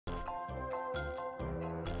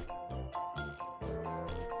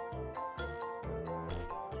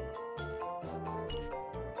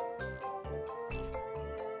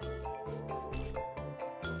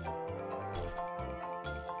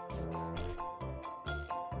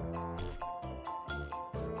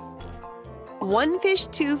One fish,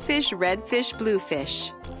 two fish, red fish, blue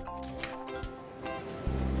fish.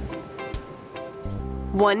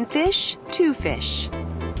 One fish, two fish.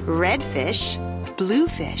 Red fish, blue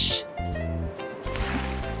fish.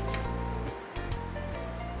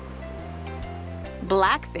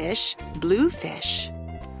 Black fish, blue fish.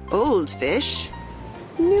 Old fish,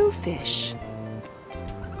 new fish.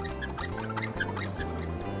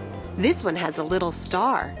 This one has a little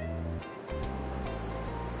star.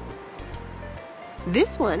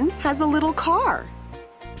 This one has a little car.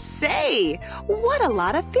 Say, what a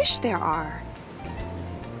lot of fish there are.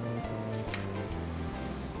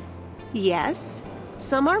 Yes,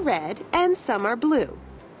 some are red and some are blue.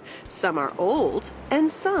 Some are old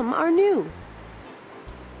and some are new.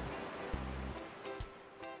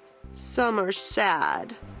 Some are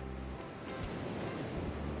sad.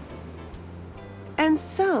 And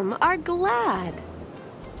some are glad.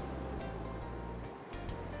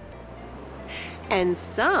 And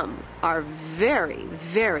some are very,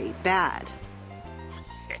 very bad.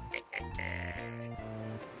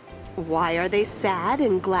 Why are they sad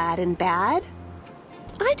and glad and bad?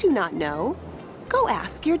 I do not know. Go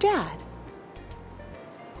ask your dad.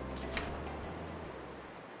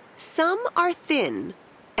 Some are thin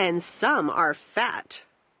and some are fat.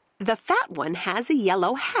 The fat one has a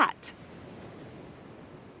yellow hat.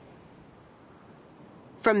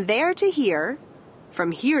 From there to here,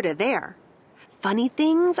 from here to there, funny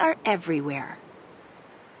things are everywhere.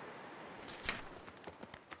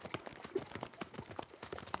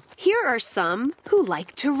 Here are some who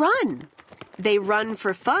like to run. They run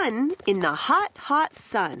for fun in the hot, hot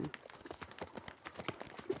sun.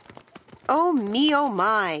 Oh me, oh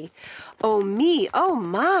my. Oh me, oh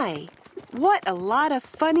my. What a lot of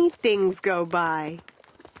funny things go by.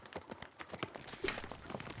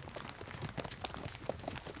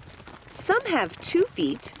 Some have 2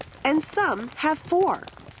 feet and some have 4.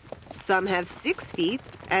 Some have 6 feet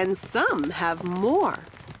and some have more.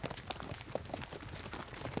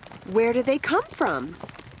 Where do they come from?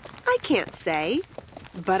 I can't say,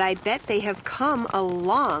 but I bet they have come a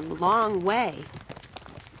long, long way.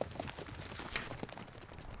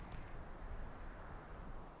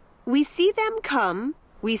 We see them come,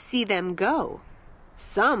 we see them go.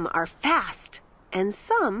 Some are fast and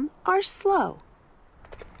some are slow.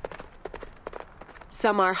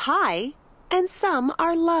 Some are high and some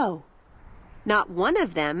are low. Not one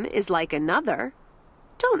of them is like another.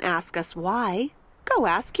 Don't ask us why. Go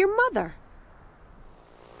ask your mother.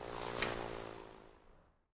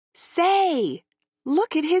 Say,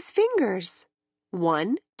 look at his fingers.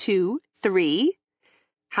 1, 2, 3.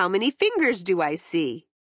 How many fingers do I see?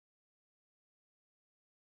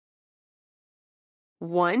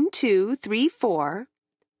 1, 2, 3, 4,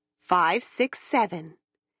 5, 6, 7,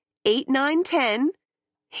 8, 9, 10.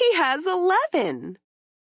 He has 11.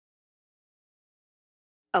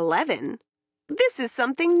 11? This is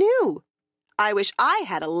something new. I wish I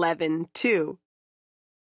had 11, too.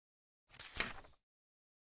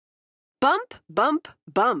 Bump, bump,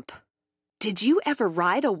 bump. Did you ever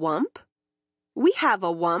ride a wump? We have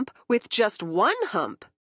a wump with just 1 hump.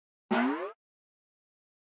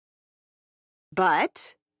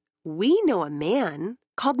 But we know a man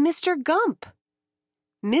called Mr. Gump.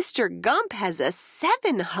 Mr. Gump has a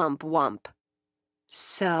 7-hump wump.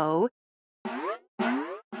 So,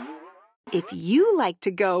 if you like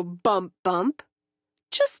to go bump, bump,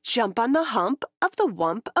 just jump on the hump of the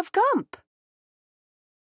wump of Gump.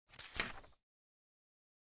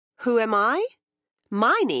 Who am I?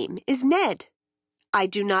 My name is Ned. I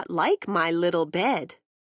do not like my little bed.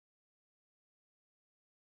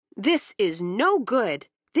 This is no good.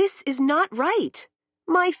 This is not right.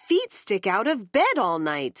 My feet stick out of bed all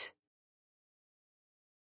night.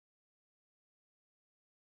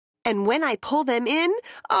 And when I pull them in,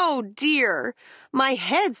 oh dear, my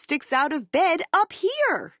head sticks out of bed up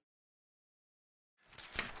here.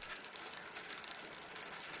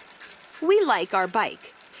 We like our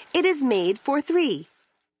bike. It is made for 3.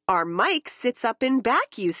 Our Mike sits up in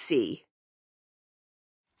back, you see.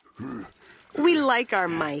 We like our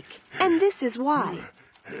Mike, and this is why.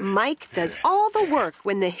 Mike does all the work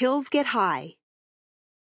when the hills get high.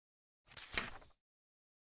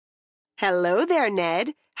 Hello there,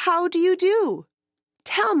 Ned. How do you do?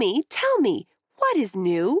 Tell me, what is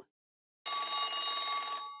new?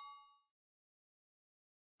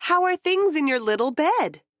 How are things in your little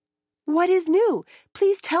bed? What is new?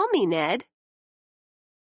 Please tell me, Ned.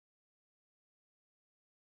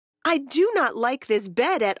 I do not like this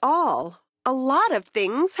bed at all. A lot of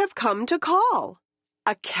things have come to call.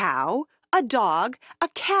 A cow, a dog, a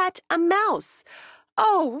cat, a mouse.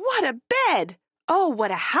 Oh, what a bed! Oh, what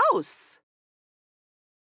a house!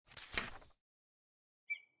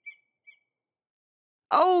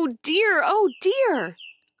 Oh dear, oh dear!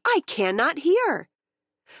 I cannot hear.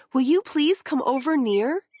 Will you please come over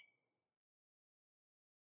near?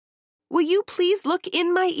 Will you please look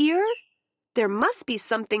in my ear? There must be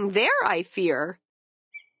something there, I fear.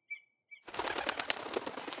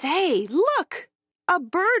 Say, look! A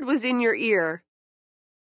bird was in your ear.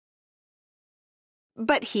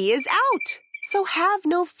 But he is out, so have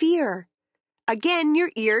no fear. Again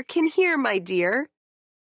your ear can hear, my dear.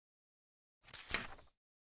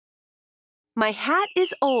 My hat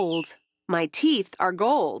is old, my teeth are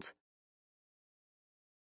gold.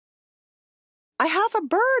 I have a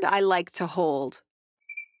bird I like to hold.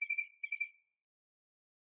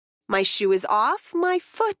 My shoe is off, my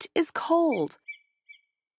foot is cold.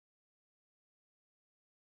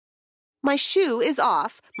 My shoe is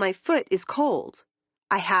off, my foot is cold.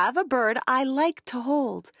 I have a bird I like to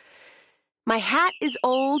hold. My hat is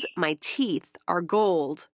old, my teeth are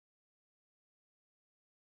gold.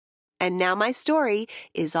 And now my story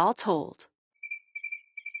is all told.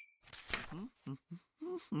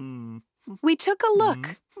 We took a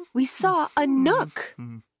look. We saw a nook.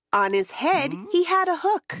 On his head, he had a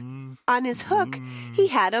hook. On his hook, he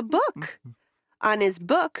had a book. On his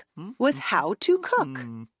book was how to cook.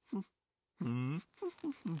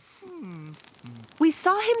 We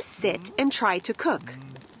saw him sit and try to cook.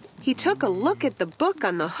 He took a look at the book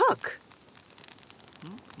on the hook.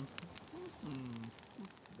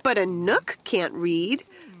 But a nook can't read,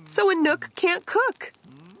 so a nook can't cook.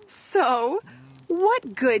 So,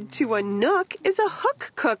 what good to a nook is a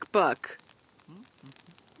hook cookbook?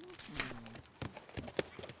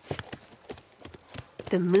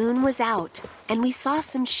 The moon was out, and we saw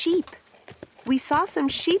some sheep. We saw some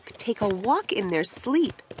sheep take a walk in their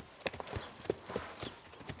sleep.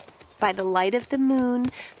 By the light of the moon,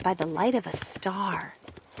 by the light of a star,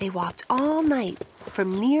 they walked all night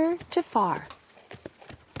from near to far.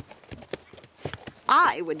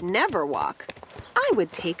 I would never walk. I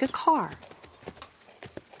would take a car.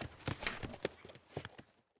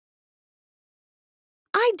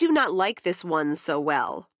 I do not like this one so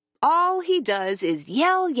well. All he does is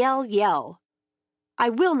yell, yell, yell. I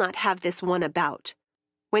will not have this one about.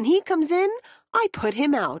 When he comes in, I put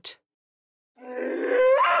him out.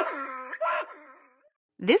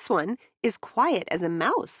 This one is quiet as a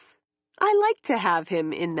mouse. I like to have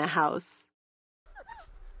him in the house.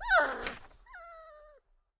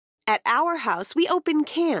 At our house, we open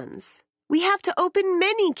cans. We have to open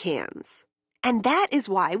many cans. And that is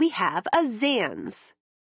why we have a Zans.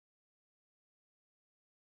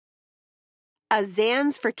 A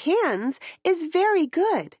Zans for cans is very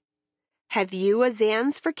good. Have you a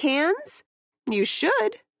Zans for cans? You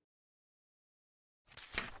should.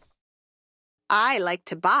 I like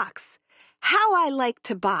to box. How I like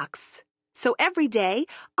to box. So every day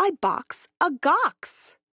I box a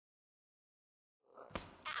Gox.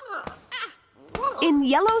 In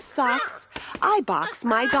yellow socks, I box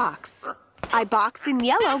my Gox. I box in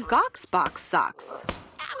yellow Gox box socks.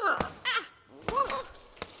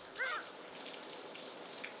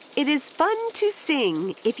 It is fun to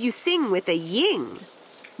sing if you sing with a ying.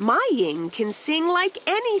 My ying can sing like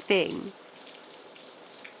anything.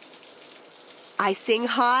 I sing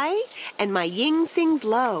high and my ying sings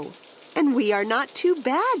low, and we are not too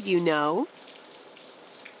bad, you know.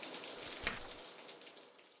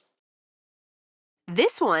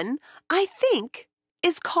 This one, I think,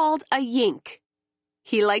 is called a yink.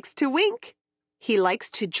 He likes to wink. He likes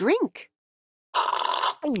to drink.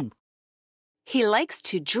 He likes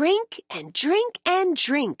to drink and drink and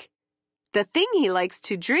drink. The thing he likes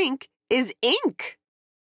to drink is ink.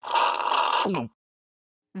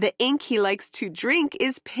 The ink he likes to drink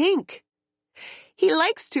is pink. He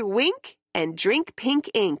likes to wink and drink pink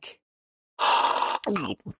ink.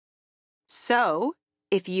 So,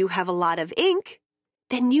 if you have a lot of ink,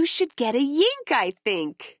 then you should get a yink, I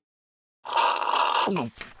think.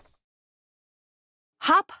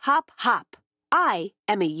 Hop, hop, hop. I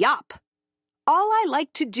am a yop. All I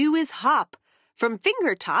like to do is hop from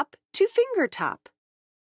finger top to finger top.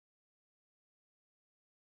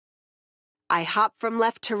 I hop from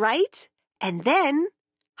left to right, and then,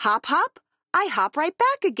 hop, hop, I hop right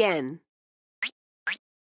back again.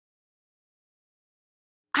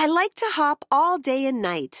 I like to hop all day and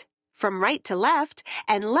night, from right to left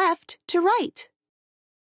and left to right.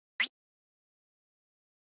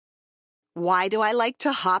 Why do I like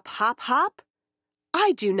to hop, hop, hop?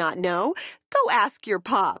 I do not know. Go ask your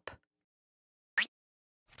pop.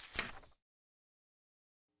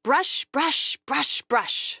 Brush, brush, brush,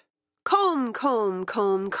 brush. Comb, comb,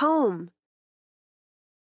 comb, comb.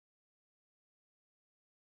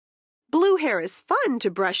 Blue hair is fun to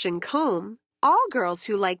brush and comb. All girls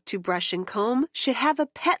who like to brush and comb should have a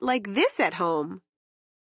pet like this at home.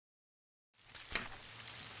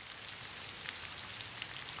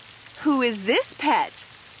 Who is this pet?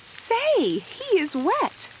 Say, he is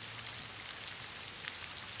wet.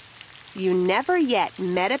 You never yet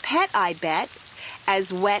met a pet, I bet,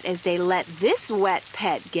 as wet as they let this wet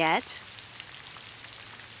pet get.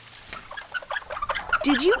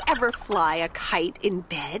 Did you ever fly a kite in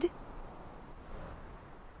bed?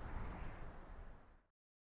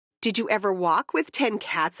 Did you ever walk with 10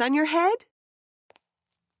 cats on your head?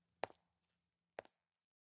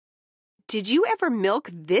 Did you ever milk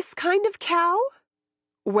this kind of cow?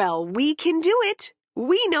 Well, we can do it.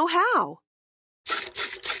 We know how.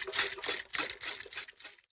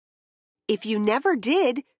 If you never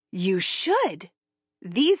did, you should.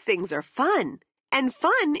 These things are fun, and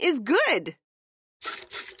fun is good.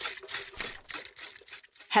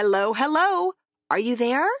 Hello, hello. Are you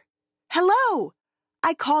there? Hello.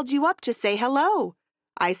 I called you up to say hello.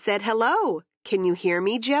 I said hello. Can you hear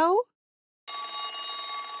me, Joe?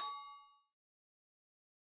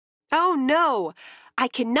 Oh, no. I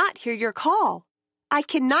cannot hear your call. I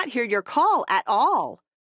cannot hear your call at all.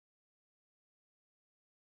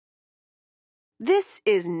 This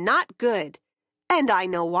is not good, and I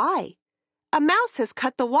know why. A mouse has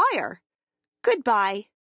cut the wire. Goodbye.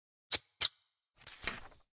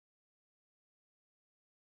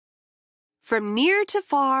 From near to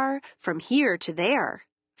far, from here to there,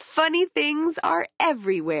 funny things are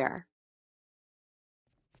everywhere.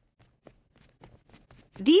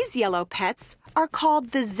 These yellow pets are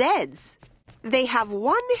called the Zeds. They have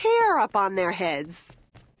one hair up on their heads.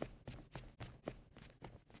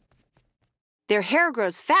 Their hair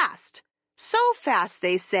grows fast. So fast,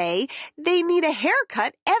 they say, they need a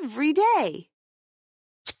haircut every day.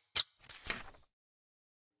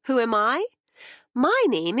 Who am I? My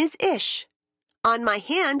name is Ish. On my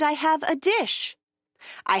hand I have a dish.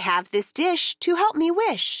 I have this dish to help me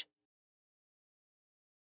wish.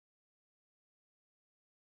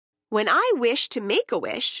 When I wish to make a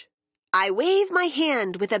wish, I wave my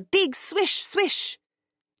hand with a big swish, swish.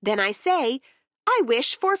 Then I say, I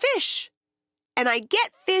wish for fish. And I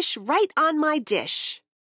get fish right on my dish.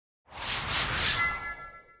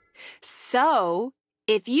 So,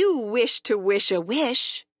 if you wish to wish a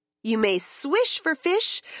wish, you may swish for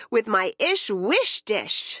fish with my Ish wish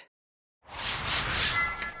dish.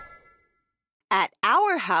 At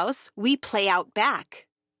our house, we play out back.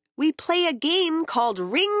 We play a game called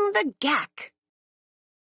Ring the Gack.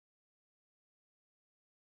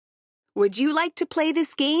 Would you like to play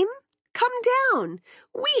this game? Come down.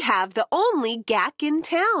 We have the only gack in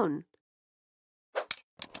town.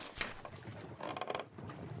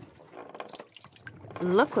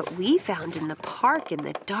 Look what we found in the park in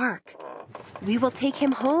the dark. We will take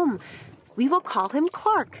him home. We will call him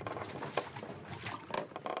Clark.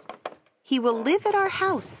 He will live at our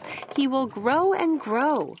house. He will grow and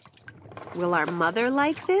grow. Will our mother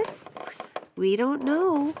like this? We don't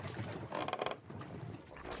know.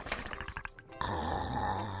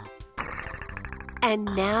 And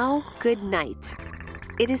now, good night.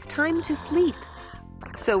 It is time to sleep.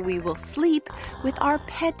 So we will sleep with our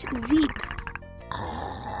pet Zeep.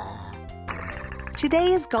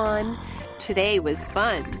 Today is gone. Today was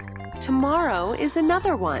fun. Tomorrow is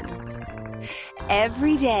another one.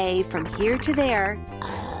 Every day from here to there,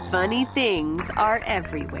 funny things are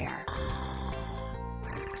everywhere.